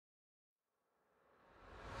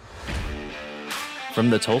From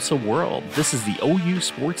the Tulsa world, this is the OU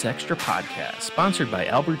Sports Extra podcast, sponsored by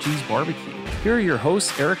Albert G's Barbecue. Here are your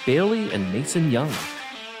hosts, Eric Bailey and Mason Young.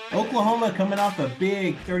 Oklahoma coming off a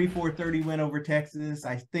big 34-30 win over Texas.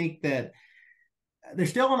 I think that they're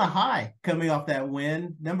still on a high coming off that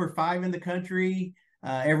win. Number 5 in the country.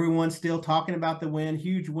 Everyone's still talking about the win.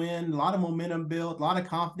 Huge win. A lot of momentum built. A lot of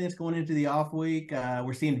confidence going into the off week.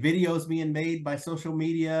 We're seeing videos being made by social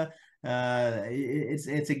media.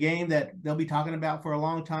 It's a game that they'll be talking about for a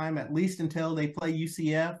long time, at least until they play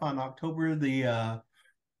UCF on October the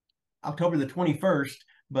 21st.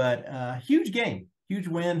 But huge game, huge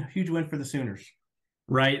win for the Sooners.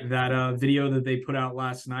 Right, that video that they put out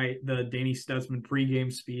last night, the Danny Stutzman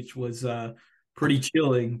pregame speech was pretty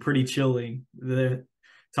chilling. The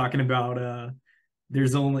talking about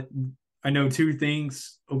there's only, I know, 2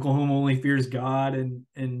 things: Oklahoma only fears God,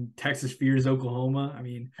 and Texas fears Oklahoma. I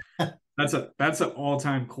mean, that's an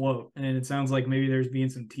all-time quote, and it sounds like maybe there's being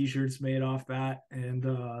some T-shirts made off that. And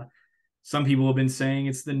some people have been saying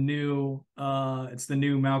it's the new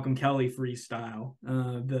Malcolm Kelly freestyle,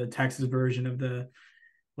 the Texas version of the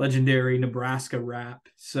legendary Nebraska rap.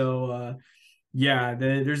 So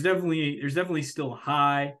there's definitely still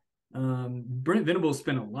high. Brent Venables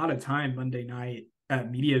spent a lot of time Monday night at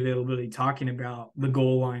media availability talking about the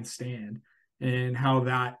goal line stand and how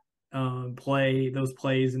that those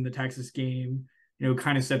plays in the Texas game,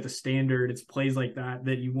 kind of set the standard. It's plays like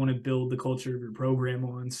that you want to build the culture of your program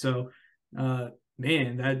on. So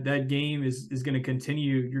man, that game is going to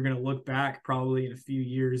continue. You're going to look back probably in a few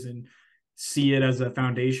years and see it as a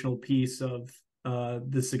foundational piece of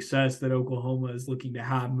the success that Oklahoma is looking to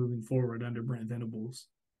have moving forward under Brent Venables.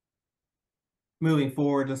 Moving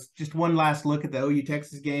forward, just one last look at the OU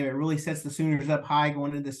Texas game. It really sets the Sooners up high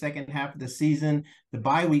going into the second half of the season. The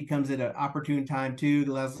bye week comes at an opportune time too. It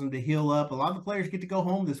allows them to heal up. A lot of the players get to go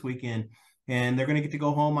home this weekend, and they're going to get to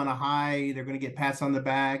go home on a high. They're going to get pats on the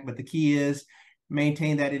back, but the key is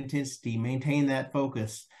maintain that intensity, maintain that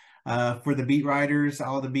focus. For the beat writers,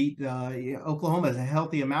 Oklahoma has a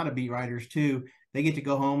healthy amount of beat writers too. They get to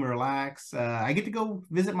go home and relax. I get to go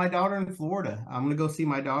visit my daughter in Florida. I'm going to go see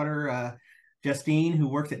my daughter, Justine, who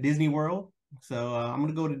works at Disney World. So I'm going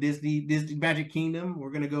to go to Disney Magic Kingdom.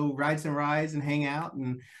 We're going to go ride some rides and hang out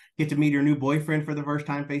and get to meet her new boyfriend for the first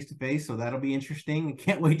time face to face. So that'll be interesting. I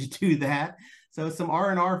can't wait to do that. So some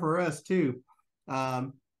R&R for us too.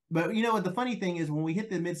 But the funny thing is, when we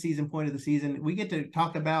hit the midseason point of the season, we get to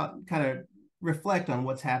talk about, kind of reflect on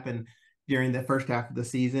what's happened during the first half of the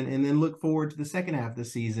season, and then look forward to the second half of the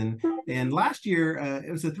season. And last year,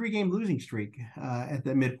 it was a 3-game losing streak at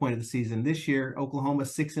the midpoint of the season. This year, Oklahoma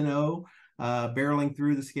 6-0, barreling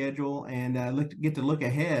through the schedule, and get to look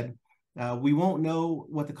ahead. We won't know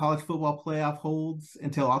what the college football playoff holds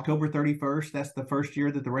until October 31st. That's the first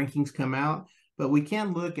year that the rankings come out. But we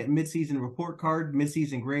can look at midseason report card,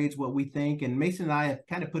 midseason grades, what we think. And Mason and I have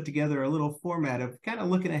kind of put together a little format of kind of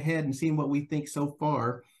looking ahead and seeing what we think so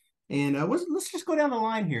far. And let's just go down the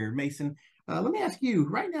line here, Mason. Let me ask you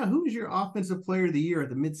right now, who is your offensive player of the year at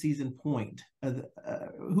the midseason point?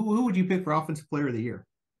 Who would you pick for offensive player of the year?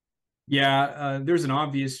 Yeah, there's an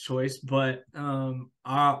obvious choice, but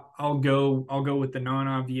I'll go with the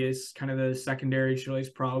non-obvious, kind of the secondary choice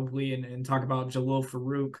probably, and talk about Jalil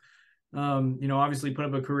Farouk. Obviously put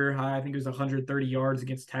up a career high. I think it was 130 yards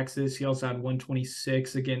against Texas. He also had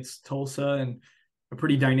 126 against Tulsa and a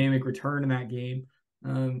pretty dynamic return in that game.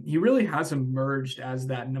 He really has emerged as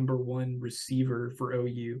that number 1 receiver for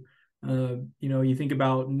OU. You think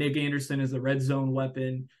about Nick Anderson as the red zone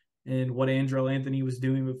weapon and what Andrell Anthony was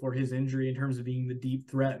doing before his injury in terms of being the deep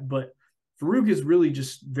threat. But Farouk is really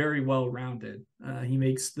just very well-rounded.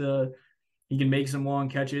 He can make some long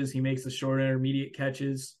catches. He makes the short intermediate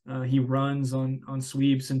catches. He runs on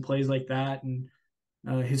sweeps and plays like that. And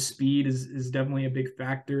his speed is definitely a big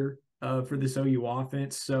factor for this OU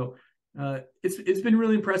offense. So it's been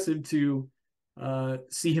really impressive to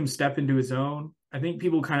see him step into his own. I think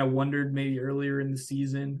people kind of wondered maybe earlier in the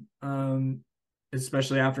season,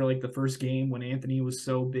 especially after like the first game when Anthony was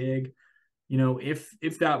so big,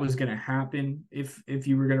 if that was going to happen, if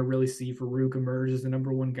you were going to really see Farouk emerge as the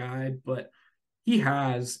number 1 guy. But he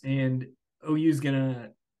has, and OU's going to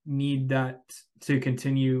need that to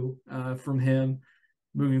continue from him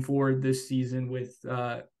moving forward this season with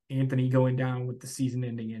Anthony going down with the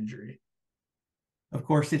season-ending injury. Of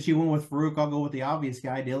course, since you went with Farouk, I'll go with the obvious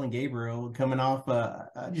guy, Dillon Gabriel, coming off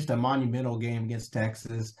just a monumental game against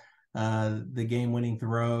Texas. The game-winning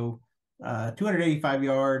throw, 285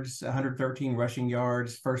 yards, 113 rushing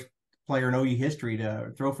yards, first player in OU history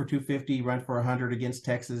to throw for 250, run for 100 against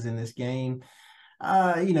Texas in this game.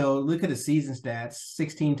 Look at his season stats: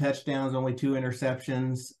 16 touchdowns, only 2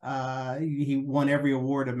 interceptions. He won every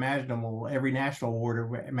award imaginable, every national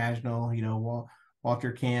award imaginable.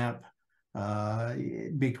 Walter Camp,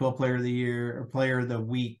 Big 12 Player of the Year or Player of the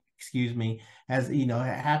Week, excuse me. I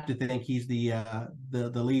have to think he's the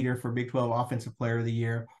leader for Big 12 Offensive Player of the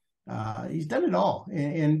Year. He's done it all,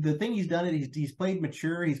 and the thing he's done it. He's played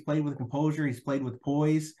mature. He's played with composure. He's played with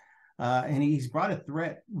poise. And he's brought a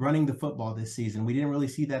threat running the football this season. We didn't really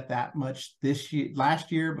see that much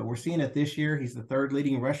last year, but we're seeing it this year. He's the 3rd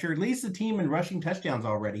leading rusher, leads the team in rushing touchdowns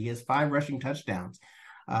already. He has 5 rushing touchdowns.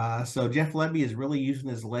 So Jeff Lebby is really using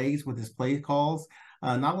his legs with his play calls.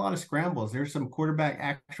 Not a lot of scrambles. There's some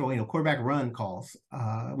quarterback run calls.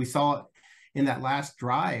 We saw it in that last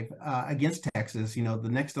drive against Texas. The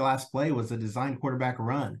next to last play was a designed quarterback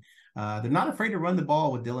run. They're not afraid to run the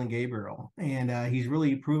ball with Dylan Gabriel, and he's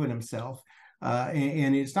really proven himself.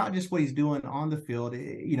 And it's not just what he's doing on the field,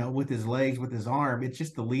 with his legs, with his arm. It's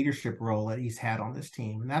just the leadership role that he's had on this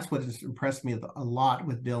team. And that's what has impressed me a lot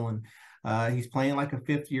with Dylan. He's playing like a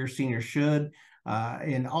 5th-year senior should,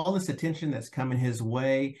 and all this attention that's coming his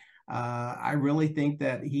way. I really think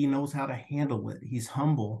that he knows how to handle it. He's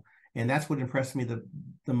humble. And that's what impressed me the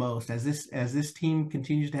most. As this team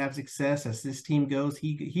continues to have success, as this team goes,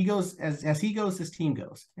 he goes as he goes, this team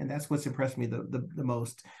goes, and that's what's impressed me the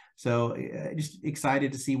most. So just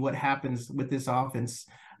excited to see what happens with this offense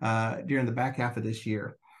during the back half of this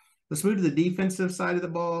year. Let's move to the defensive side of the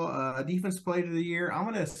ball. Defensive player of the year. I'm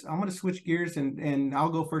gonna switch gears and I'll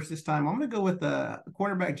go first this time. I'm gonna go with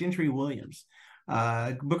quarterback Gentry Williams.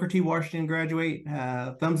 Booker T. Washington graduate.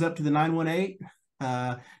 Thumbs up to the 918.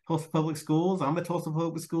 Tulsa Public Schools. I'm a Tulsa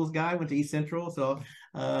Public Schools guy, went to East Central, so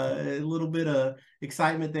a little bit of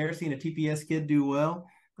excitement there, seeing a TPS kid do well.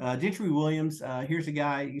 Gentry Williams, here's a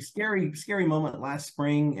guy, scary moment last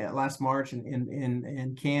March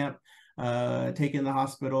in camp, taken the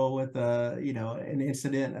hospital with an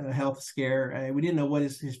incident, a health scare. We didn't know what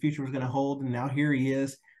his future was going to hold, and now here he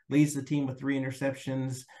is, leads the team with 3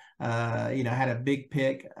 interceptions. Had a big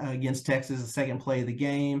pick against Texas, the second play of the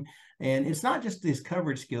game. And it's not just his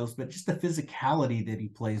coverage skills, but just the physicality that he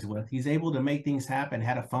plays with. He's able to make things happen.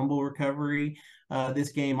 Had a fumble recovery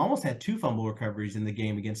this game, almost had 2 fumble recoveries in the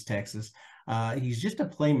game against Texas. He's just a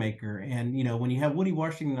playmaker. And, when you have Woody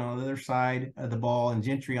Washington on the other side of the ball and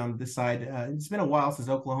Gentry on this side, it's been a while since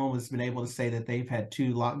Oklahoma's been able to say that they've had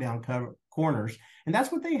 2 lockdown corners. And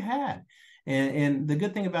that's what they had. And the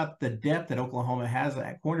good thing about the depth that Oklahoma has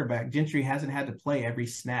at cornerback, Gentry hasn't had to play every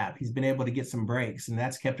snap. He's been able to get some breaks, and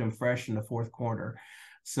that's kept him fresh in the 4th quarter.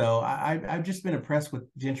 So I've just been impressed with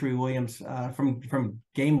Gentry Williams from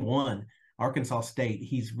game 1, Arkansas State.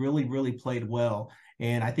 He's really, really played well,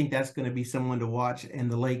 and I think that's going to be someone to watch in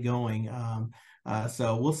the late going.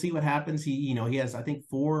 So we'll see what happens. He has, I think,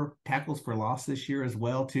 4 tackles for loss this year as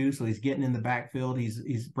well, too. So he's getting in the backfield.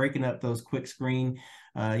 He's breaking up those quick screen.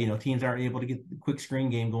 Teams aren't able to get the quick screen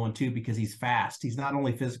game going, too, because he's fast. He's not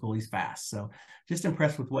only physical, he's fast. So just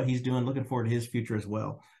impressed with what he's doing. Looking forward to his future as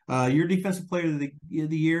well. Your defensive player of the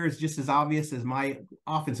year is just as obvious as my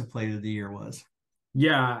offensive player of the year was.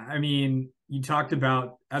 Yeah, I mean, you talked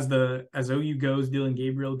about as OU goes, Dylan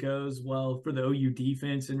Gabriel goes. Well, for the OU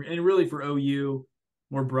defense and really for OU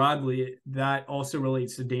more broadly, that also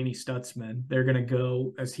relates to Danny Stutzman. They're going to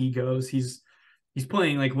go as he goes. He's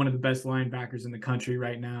playing like one of the best linebackers in the country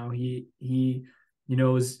right now. He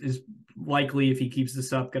is likely, if he keeps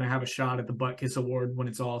this up, going to have a shot at the Butkus Award when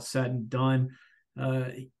it's all said and done.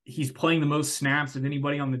 He's playing the most snaps of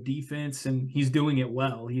anybody on the defense, and he's doing it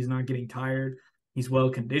well. He's not getting tired. He's well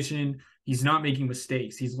conditioned. He's not making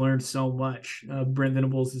mistakes. He's learned so much. Brent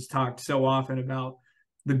Venables has talked so often about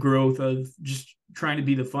the growth of just trying to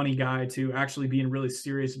be the funny guy to actually being really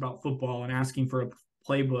serious about football and asking for a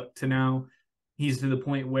playbook, to now he's to the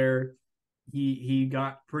point where he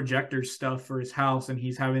got projector stuff for his house, and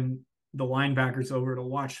he's having the linebackers over to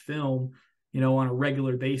watch film, on a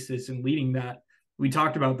regular basis and leading that. We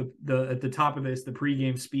talked about the at the top of this, the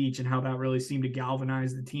pregame speech, and how that really seemed to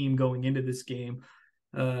galvanize the team going into this game.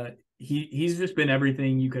 He's just been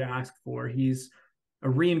everything you could ask for. He's a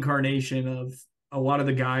reincarnation of a lot of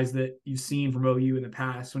the guys that you've seen from OU in the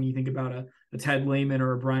past. When you think about a Ted Lehman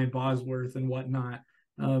or a Brian Bosworth and whatnot,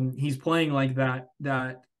 he's playing like that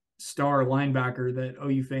star linebacker that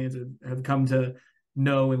OU fans have come to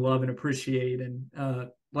know and love and appreciate. And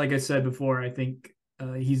like I said before, I think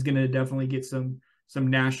he's going to definitely get some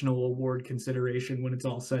national award consideration when it's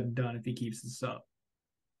all said and done if he keeps this up.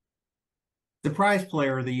 Surprise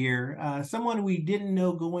player of the year, someone we didn't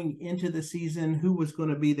know going into the season who was going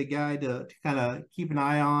to be the guy to kind of keep an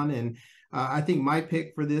eye on. And I think my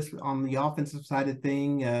pick for this on the offensive side of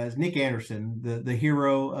thing is Nick Anderson, the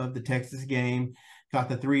hero of the Texas game. Got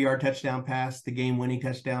the 3-yard touchdown pass, the game-winning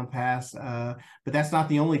touchdown pass. But that's not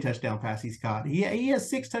the only touchdown pass he's caught. He has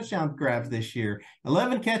 6 touchdown grabs this year,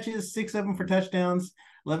 11 catches, 6 of them for touchdowns.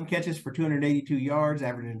 11 catches for 282 yards,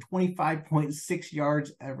 averaging 25.6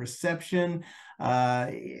 yards a reception.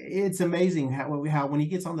 It's amazing how when he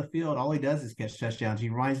gets on the field, all he does is catch touchdowns. He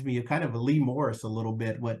reminds me of kind of a Lee Morris a little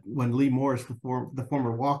bit, when Lee Morris, the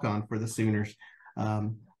former walk-on for the Sooners.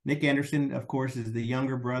 Nick Anderson, of course, is the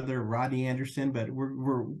younger brother of Rodney Anderson, but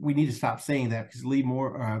we need to stop saying that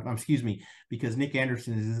because Nick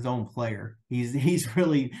Anderson is his own player. He's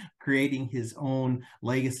really creating his own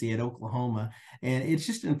legacy at Oklahoma, and it's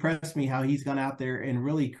just impressed me how he's gone out there and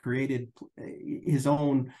really created his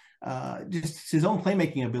own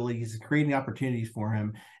playmaking abilities, creating opportunities for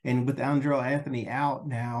him. And with Andrel Anthony out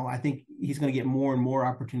now, I think he's going to get more and more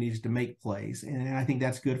opportunities to make plays, and I think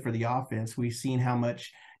that's good for the offense. We've seen how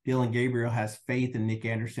much Dylan Gabriel has faith in Nick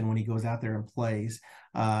Anderson when he goes out there and plays.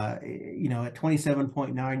 At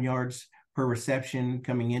 27.9 yards per reception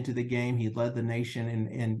coming into the game, he led the nation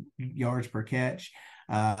in yards per catch.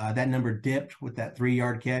 That number dipped with that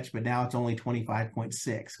 3-yard catch, but now it's only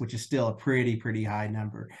 25.6, which is still a pretty high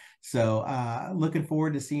number. So looking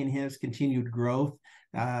forward to seeing his continued growth.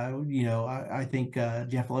 I think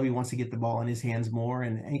Jeff Lovie wants to get the ball in his hands more,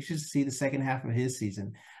 and anxious to see the second half of his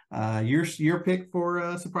season. Your pick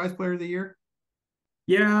for surprise player of the year?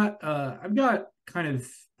 Yeah, I've got kind of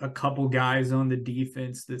a couple guys on the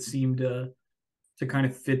defense that seem to kind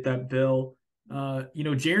of fit that bill.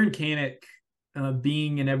 Jaron Kanak,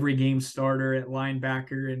 being an every game starter at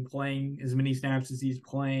linebacker and playing as many snaps as he's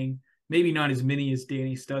playing, maybe not as many as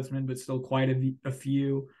Danny Stutzman, but still quite a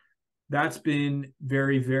few. That's been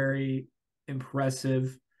very, very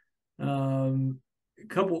impressive. A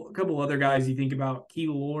couple other guys you think about, Key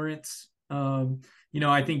Lawrence.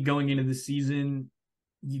 I think going into the season,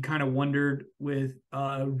 you kind of wondered with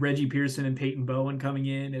Reggie Pearson and Peyton Bowen coming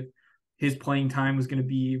in if his playing time was going to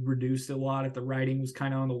be reduced a lot, if the writing was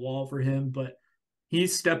kind of on the wall for him. But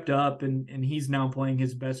he's stepped up and he's now playing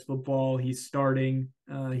his best football. He's starting.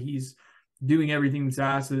 He's doing everything that's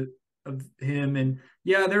asked of him. And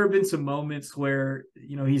yeah, there have been some moments where,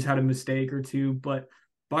 he's had a mistake or two, but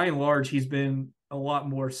by and large, he's been a lot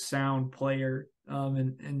more sound player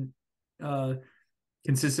and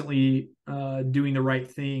consistently doing the right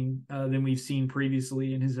thing than we've seen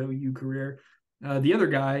previously in his OU career. The other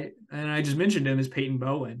guy, and I just mentioned him, is Peyton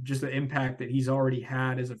Bowen, just the impact that he's already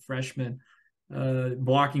had as a freshman,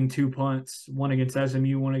 blocking 2 punts, one against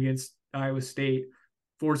SMU, one against Iowa State,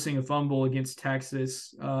 forcing a fumble against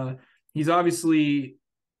Texas. He's obviously,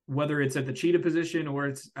 whether it's at the cheetah position or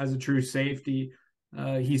it's as a true safety,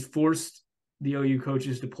 he's forced the OU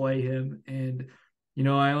coaches to play him. And,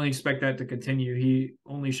 I only expect that to continue. He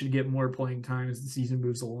only should get more playing time as the season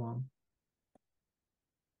moves along.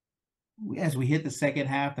 As we hit the second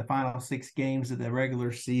half, the final 6 games of the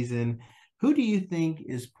regular season, who do you think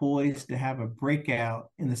is poised to have a breakout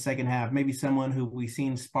in the second half? Maybe someone who we've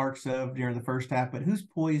seen sparks of during the first half, but who's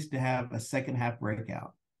poised to have a second half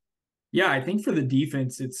breakout? Yeah, I think for the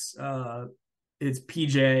defense, it's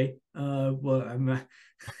PJ. The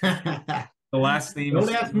last name. Don't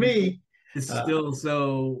ask me. It's still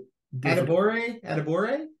so Adebore?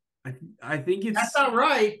 I think it's that's not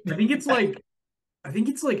right. I think it's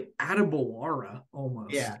like Adebawara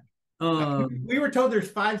almost. Yeah. We were told there's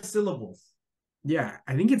 5 syllables. Yeah,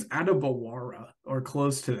 I think it's Adebawara or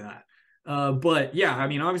close to that. But yeah, I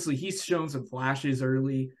mean, obviously he's shown some flashes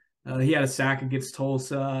early. He had a sack against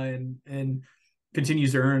Tulsa and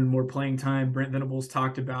continues to earn more playing time. Brent Venables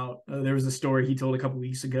talked about, there was a story he told a couple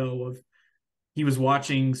weeks ago of he was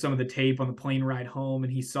watching some of the tape on the plane ride home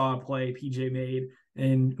and he saw a play PJ made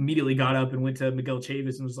and immediately got up and went to Miguel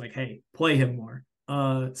Chavis and was like, hey, play him more.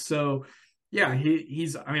 So yeah,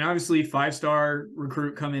 he's, I mean, obviously 5-star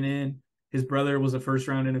recruit coming in. His brother was a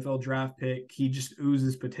first-round NFL draft pick. He just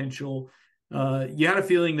oozes potential. You had a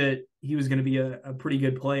feeling that he was going to be a pretty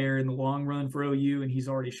good player in the long run for OU, and he's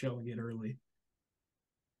already showing it early.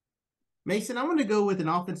 Mason, I'm going to go with an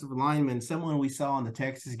offensive lineman, someone we saw in the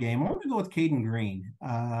Texas game. I want to go with Caden Green,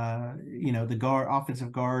 the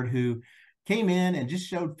offensive guard who came in and just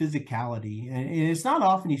showed physicality. And it's not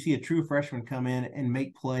often you see a true freshman come in and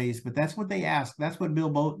make plays, but that's what they asked. That's what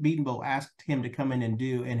Bill Beatonbow asked him to come in and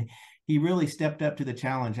do. And he really stepped up to the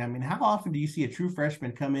challenge. I mean, how often do you see a true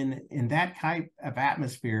freshman come in that type of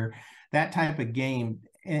atmosphere, that type of game,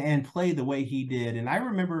 and play the way he did? And I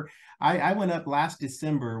remember I went up last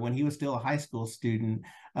December when he was still a high school student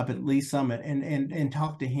up at Lee Summit and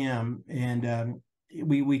talked to him. And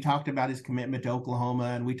we talked about his commitment to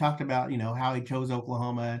Oklahoma, and we talked about, how he chose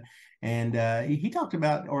Oklahoma. And he talked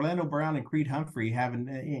about Orlando Brown and Creed Humphrey having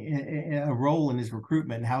a role in his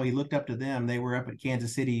recruitment and how he looked up to them. They were up at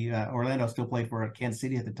Kansas City. Orlando still played for Kansas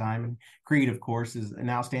City at the time. And Creed, of course, is an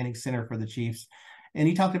outstanding center for the Chiefs. And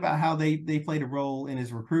he talked about how they played a role in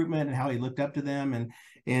his recruitment and how he looked up to them.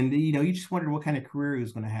 And you just wondered what kind of career he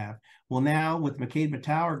was going to have. Well, now with McCade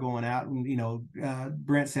Matauer going out, and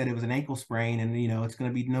Brent said it was an ankle sprain, and it's going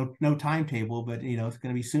to be no timetable, but it's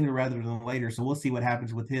going to be sooner rather than later. So we'll see what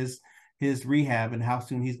happens with his rehab and how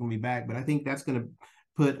soon he's going to be back. But I think that's going to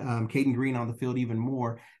put Caden Green on the field even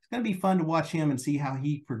more. It's going to be fun to watch him and see how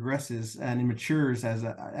he progresses and matures as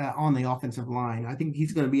on the offensive line. I think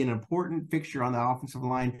he's going to be an important fixture on the offensive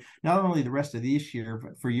line, not only the rest of this year,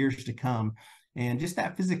 but for years to come. And just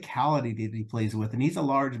that physicality that he plays with. And he's a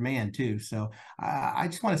large man too. So I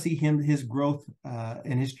just want to see his growth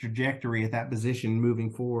and his trajectory at that position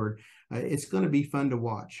moving forward. It's going to be fun to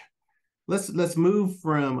watch. Let's move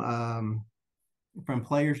from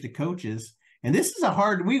players to coaches. And this is a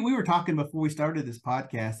hard, we were talking before we started this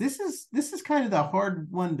podcast. This is kind of the hard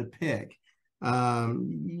one to pick.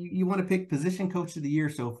 You want to pick position coach of the year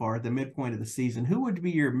so far at the midpoint of the season. Who would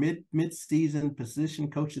be your mid-season position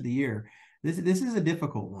coach of the year? This is a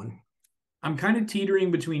difficult one. I'm kind of teetering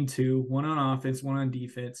between two, one on offense, one on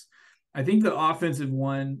defense. I think the offensive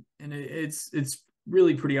one, and it's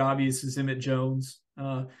really pretty obvious, is Emmett Jones.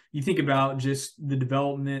 You think about just the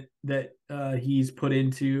development that he's put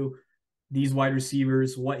into these wide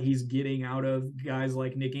receivers, what he's getting out of guys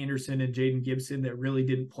like Nick Anderson and Jaden Gibson that really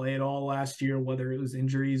didn't play at all last year, whether it was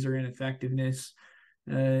injuries or ineffectiveness.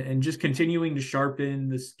 And just continuing to sharpen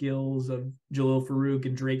the skills of Jalil Farouk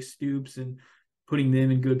and Drake Stoops and putting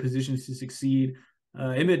them in good positions to succeed.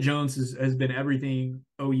 Emmett Jones has been everything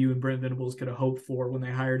OU and Brent Venables could have hoped for when they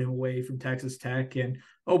hired him away from Texas Tech. And,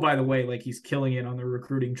 oh, by the way, he's killing it on the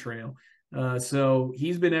recruiting trail. So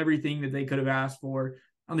he's been everything that they could have asked for.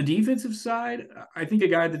 On the defensive side, I think a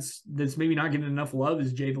guy that's maybe not getting enough love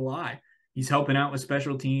is Jay Valai. He's helping out with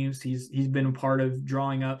special teams. He's been a part of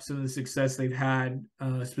drawing up some of the success they've had,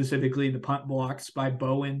 specifically the punt blocks by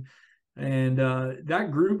Bowen. And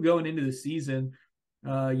that group going into the season,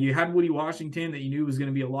 you had Woody Washington that you knew was going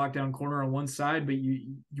to be a lockdown corner on one side, but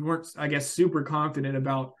you weren't, I guess, super confident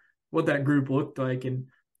about what that group looked like. And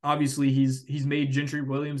obviously he's made Gentry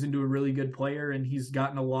Williams into a really good player, and he's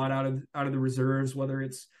gotten a lot out of the reserves, whether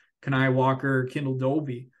it's Kenai Walker or Kendall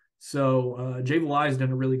Dolby. So Jay Valai has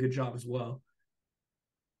done a really good job as well.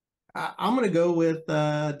 I'm going to go with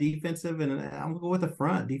defensive, and I'm going to go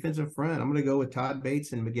with defensive front. I'm going to go with Todd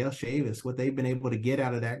Bates and Miguel Chavis, what they've been able to get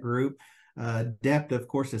out of that group. Depth, of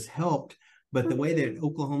course, has helped, but the way that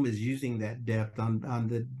Oklahoma is using that depth on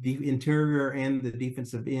the interior and the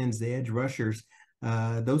defensive ends, the edge rushers,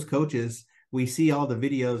 those coaches, we see all the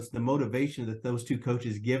videos, the motivation that those two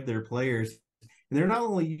coaches give their players. And they're not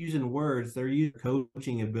only using words, they're using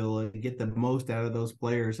coaching ability to get the most out of those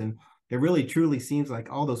players. And it really truly seems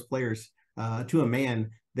like all those players, to a man,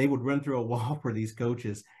 they would run through a wall for these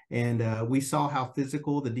coaches. And we saw how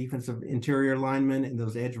physical the defensive interior linemen and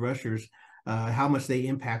those edge rushers, how much they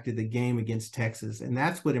impacted the game against Texas. And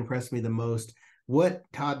that's what impressed me the most. What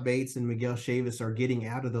Todd Bates and Miguel Chavis are getting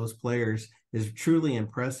out of those players is truly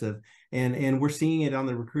impressive. And we're seeing it on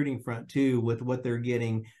the recruiting front too, with what they're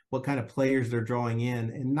getting, what kind of players they're drawing in.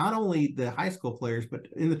 And not only the high school players, but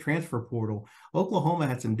in the transfer portal. Oklahoma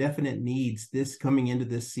had some definite needs coming into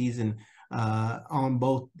this season, on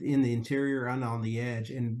both in the interior and on the edge.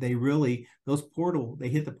 And they really, they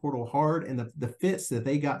hit the portal hard, and the fits that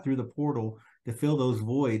they got through the portal to fill those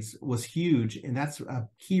voids was huge. And that's a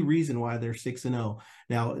key reason why they're 6-0.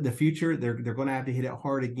 Now, the future, they're going to have to hit it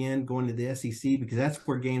hard again going to the SEC, because that's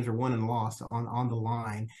where games are won and lost on the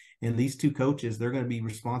line. And these two coaches, they're going to be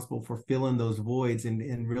responsible for filling those voids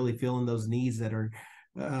and really filling those needs that are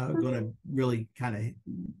going to really kind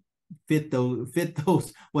of fit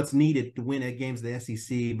those what's needed to win at games of the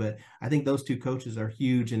SEC. But I think those two coaches are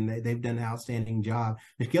huge, and they've done an outstanding job.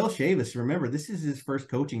 Miguel Chavis, remember, this is his first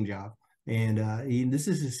coaching job. And this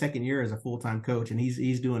is his second year as a full-time coach, and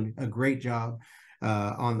he's doing a great job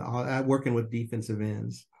on working with defensive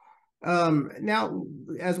ends. Now,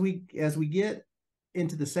 as we get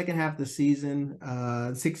into the second half of the season,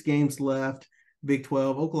 6 games left, Big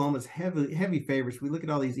 12, Oklahoma's heavy favorites. We look at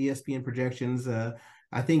all these ESPN projections.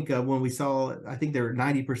 I think when we saw, I think there were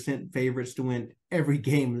 90% favorites to win every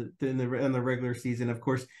game in the regular season. Of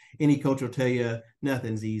course, any coach will tell you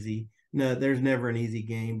nothing's easy. No, there's never an easy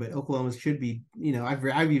game, but Oklahoma should be,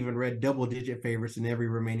 I've even read double-digit favorites in every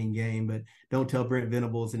remaining game, but don't tell Brent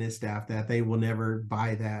Venables and his staff that. They will never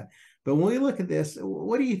buy that. But when we look at this,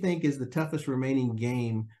 what do you think is the toughest remaining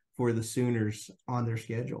game for the Sooners on their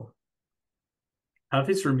schedule?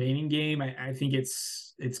 Toughest remaining game, I think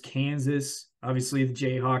it's Kansas. Obviously, the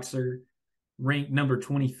Jayhawks are ranked number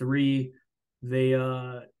 23. They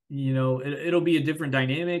it'll be a different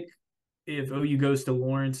dynamic if OU goes to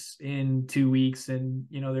Lawrence in 2 weeks and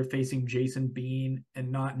they're facing Jason Bean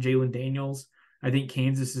and not Jalen Daniels. I think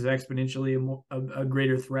Kansas is exponentially a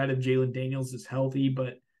greater threat if Jalen Daniels is healthy,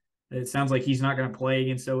 but it sounds like he's not going to play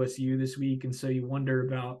against OSU this week, and so you wonder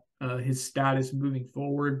about his status moving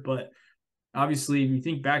forward. But obviously, if you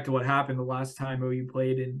think back to what happened the last time OU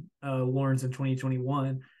played in Lawrence in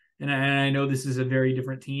 2021, and I know this is a very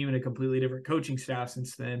different team and a completely different coaching staff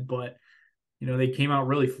since then, but they came out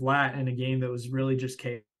really flat in a game that was really just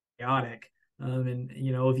chaotic. And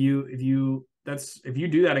if you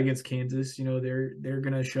do that against Kansas, they're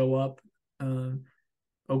going to show up.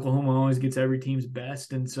 Oklahoma always gets every team's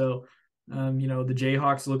best, and so the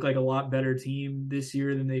Jayhawks look like a lot better team this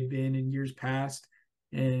year than they've been in years past,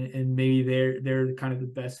 and maybe they're kind of the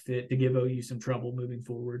best fit to give OU some trouble moving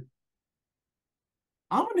forward.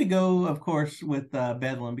 I'm going to go, of course, with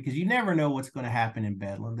Bedlam, because you never know what's going to happen in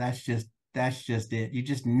Bedlam. That's just it. You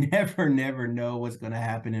just never know what's going to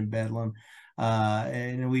happen in Bedlam.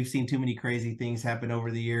 And we've seen too many crazy things happen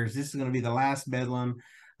over the years. This is going to be the last Bedlam.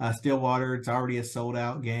 Stillwater, it's already a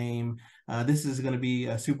sold-out game. This is going to be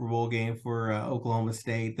a Super Bowl game for Oklahoma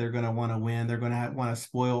State. They're going to want to win. They're going to want to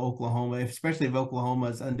spoil Oklahoma, especially if Oklahoma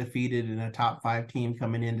is undefeated and a top 5 team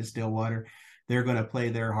coming into Stillwater. They're going to play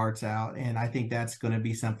their hearts out, and I think that's going to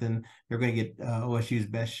be something. They're going to get OSU's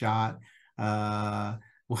best shot.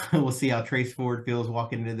 We'll see how Trace Ford feels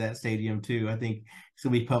walking into that stadium too. I think it's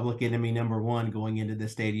going to be public enemy number 1 going into the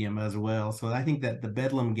stadium as well. So I think that the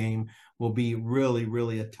Bedlam game will be really,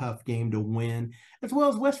 really a tough game to win, as well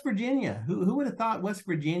as West Virginia. Who would have thought West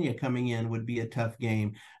Virginia coming in would be a tough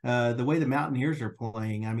game? The way the Mountaineers are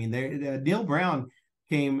playing. I mean, Neil Brown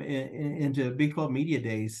came into Big 12 Media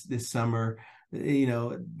Days this summer,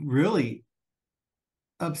 really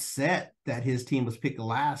upset that his team was picked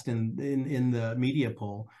last in the media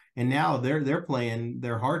poll, and now they're playing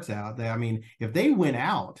their hearts out. I mean, if they win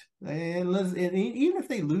out, and even if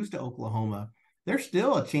they lose to Oklahoma, there's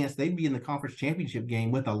still a chance they'd be in the conference championship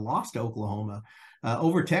game with a loss to Oklahoma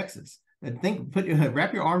over Texas. And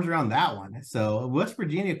wrap your arms around that one. So West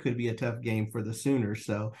Virginia could be a tough game for the Sooners.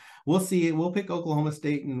 So we'll see. We'll pick Oklahoma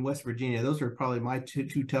State and West Virginia. Those are probably my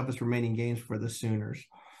two toughest remaining games for the Sooners.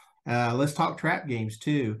 Let's talk trap games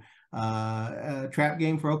too. Trap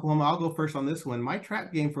game for Oklahoma. I'll go first on this one. My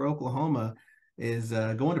trap game for Oklahoma is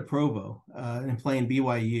going to Provo and playing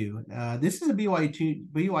BYU. This is a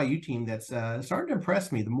BYU team that's starting to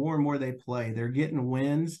impress me. The more and more they play, they're getting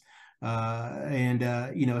wins. And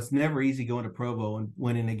it's never easy going to Provo and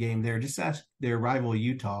winning a game there. Just ask their rival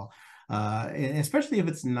Utah, and especially if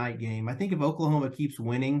it's a night game. I think if Oklahoma keeps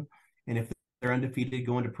winning, and if they're undefeated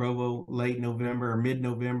going to Provo late November or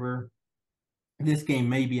mid-November, this game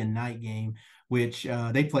may be a night game, which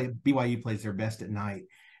BYU plays their best at night.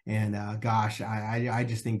 And gosh, I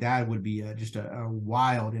just think that would be just a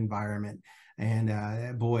wild environment.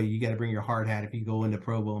 And boy, you got to bring your hard hat if you go into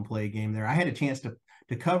Provo and play a game there. I had a chance to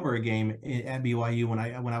cover a game at BYU when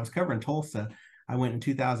I was covering Tulsa. I went in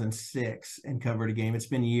 2006 and covered a game. It's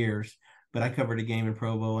been years, but I covered a game in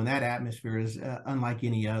Provo, and that atmosphere is unlike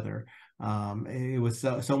any other. It was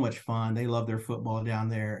so much fun. They love their football down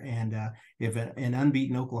there. And if an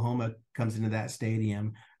unbeaten Oklahoma comes into that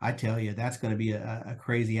stadium, I tell you, that's going to be a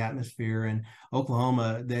crazy atmosphere. And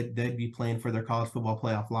Oklahoma, they'd be playing for their college football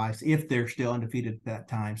playoff lives if they're still undefeated at that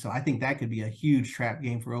time. So I think that could be a huge trap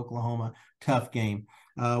game for Oklahoma. Tough game.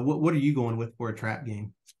 What are you going with for a trap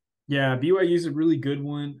game? Yeah, BYU is a really good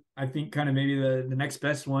one. I think kind of maybe the next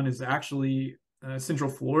best one is actually Central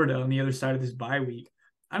Florida on the other side of this bye week.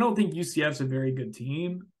 I don't think UCF's a very good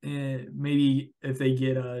team. Maybe if they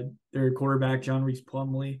get their quarterback, John Reese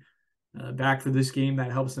Plumlee, back for this game,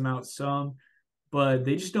 that helps them out some. But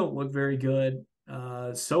they just don't look very good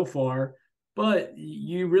so far. But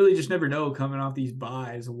you really just never know coming off these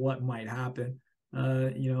byes what might happen.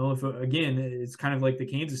 If again, it's kind of like the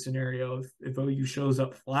Kansas scenario. If OU shows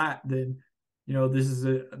up flat, then this is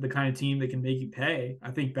the kind of team that can make you pay.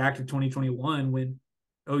 I think back to 2021 when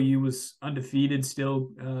OU was undefeated,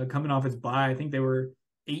 still coming off its bye. I think they were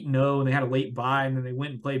 8-0 and they had a late bye, and then they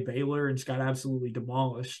went and played Baylor and just got absolutely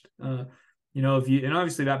demolished. And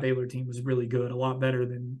obviously that Baylor team was really good, a lot better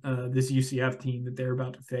than this UCF team that they're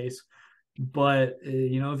about to face. But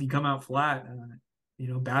if you come out flat,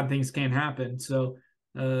 bad things can happen. So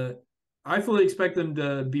I fully expect them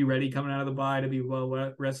to be ready coming out of the bye, to be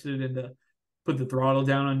well rested, and to put the throttle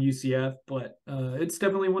down on UCF, but it's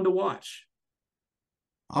definitely one to watch.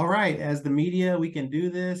 All right, as the media, we can do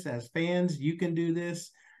this. As fans, you can do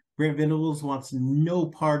this. Brent Venables wants no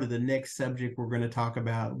part of the next subject we're going to talk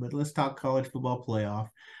about, but let's talk college football playoff.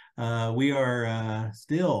 We are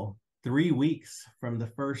still 3 weeks from the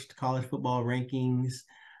first college football rankings.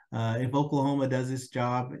 If Oklahoma does its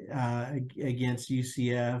job against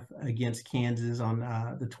UCF, against Kansas on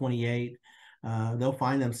the 28th, they'll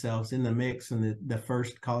find themselves in the mix in the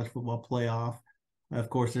first college football playoff. Of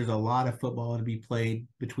course, there's a lot of football to be played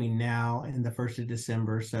between now and the 1st of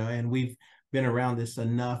December. So, and we've been around this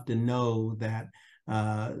enough to know that,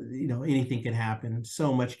 anything can happen.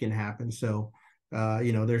 So much can happen. So,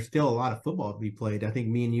 there's still a lot of football to be played. I think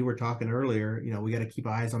me and you were talking earlier, we got to keep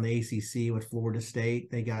eyes on the ACC with Florida State.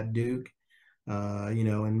 They got Duke,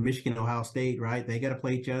 and Michigan, Ohio State, right? They got to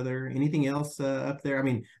play each other. Anything else up there? I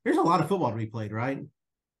mean, there's a lot of football to be played, right?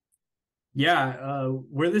 Yeah,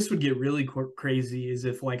 where this would get really crazy is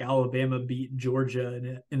if like Alabama beat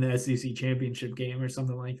Georgia in the SEC championship game or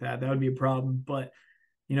something like that. That would be a problem. But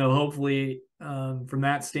hopefully from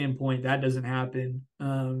that standpoint, that doesn't happen.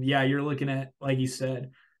 Yeah, you're looking at, like you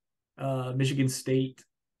said, Michigan State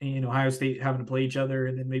and Ohio State having to play each other,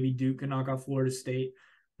 and then maybe Duke can knock off Florida State.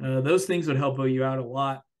 Those things would help OU out a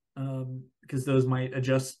lot because those might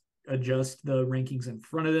adjust the rankings in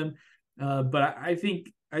front of them. But I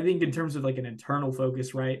think in terms of like an internal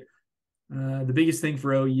focus, right? The biggest thing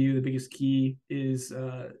for OU, the biggest key is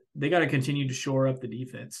they got to continue to shore up the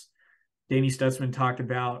defense. Danny Stutzman talked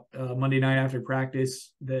about Monday night after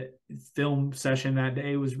practice, the film session that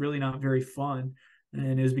day was really not very fun.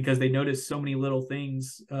 And it was because they noticed so many little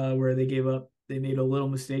things where they made a little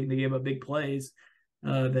mistake and they gave up big plays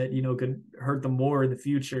that, could hurt them more in the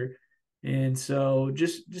future. And so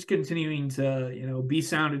just continuing to, be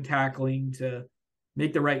sound in tackling, to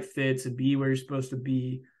make the right fits and be where you're supposed to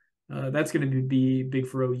be. That's going to be big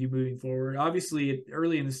for OU moving forward. Obviously,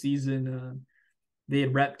 early in the season, they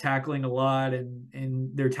had rep tackling a lot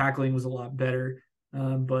and their tackling was a lot better.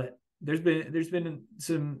 But there's been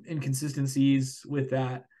some inconsistencies with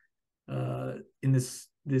that in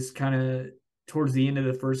this kind of towards the end of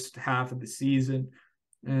the first half of the season.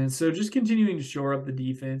 And so just continuing to shore up the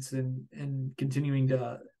defense and continuing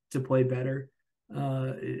to play better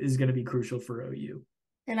is going to be crucial for OU.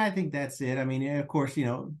 And I think that's it. I mean, of course,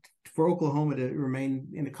 for Oklahoma to remain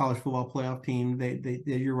in the college football playoff team, they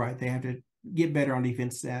you're right. They have to get better on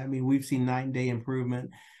defense. I mean, we've seen night and day improvement,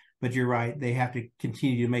 but you're right. They have to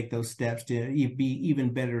continue to make those steps to be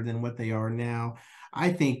even better than what they are now.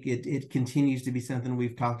 I think it continues to be something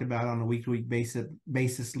we've talked about on a week-to-week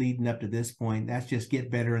basis leading up to this point. That's just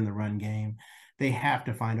get better in the run game. They have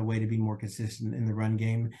to find a way to be more consistent in the run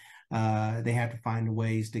game. They have to find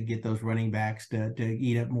ways to get those running backs to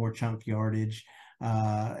eat up more chunk yardage.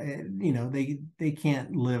 They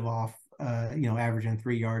can't live off averaging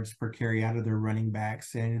 3 yards per carry out of their running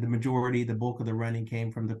backs. And the bulk of the running came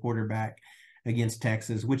from the quarterback against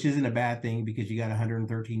Texas, which isn't a bad thing because you got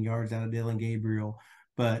 113 yards out of Dylan Gabriel.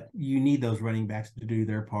 But you need those running backs to do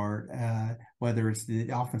their part, whether it's the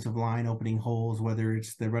offensive line opening holes, whether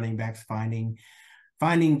it's the running backs finding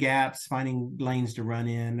gaps, finding lanes to run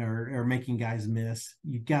in, or making guys miss.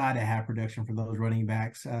 You got to have production for those running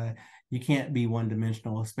backs. You can't be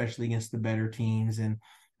one-dimensional, especially against the better teams. And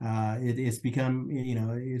it's become,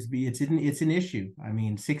 it's an issue. I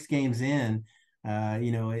mean, 6 games in,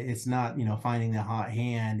 it's not, finding the hot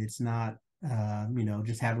hand. It's not,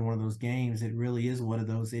 just having one of those games. It really is one of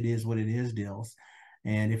those, it is what it is deals.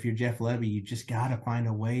 And if you're Jeff Levy, you just got to find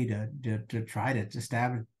a way to try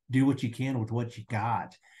to do what you can with what you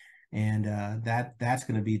got. And that's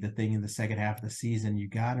going to be the thing in the second half of the season. You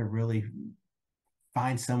got to really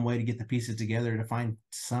find some way to get the pieces together to find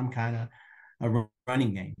some kind of a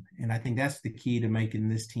running game. And I think that's the key to making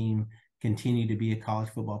this team continue to be a college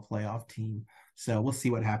football playoff team. So we'll see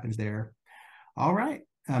what happens there. All right.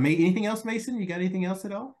 Anything else, Mason? You got anything else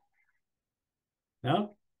at all?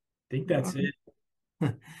 No, I think that's it.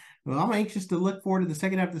 Well, I'm anxious to look forward to the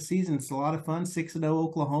second half of the season. It's a lot of fun. 6-0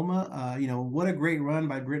 Oklahoma. What a great run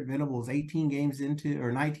by Brent Venables. 19 games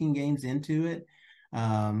into it.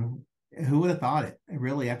 Who would have thought it?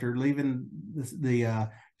 Really, after leaving the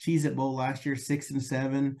Cheez-It Bowl last year,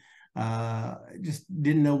 6-7, just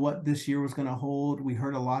didn't know what this year was going to hold. We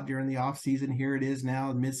heard a lot during the offseason. Here it is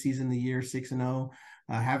now, midseason of the year, 6-0.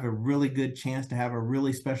 Have a really good chance to have a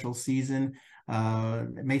really special season.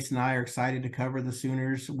 Mason and I are excited to cover the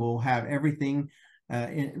Sooners. We'll have everything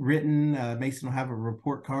written. Mason will have a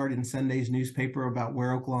report card in Sunday's newspaper about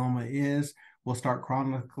where Oklahoma is, We'll start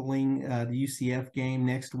chronicling the UCF game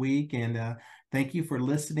next week. And thank you for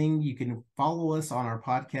listening. You can follow us on our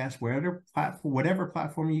podcast, whatever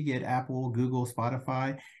platform you get, Apple, Google,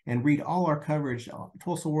 Spotify, and read all our coverage on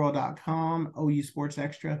TulsaWorld.com, OU Sports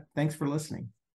Extra. Thanks for listening.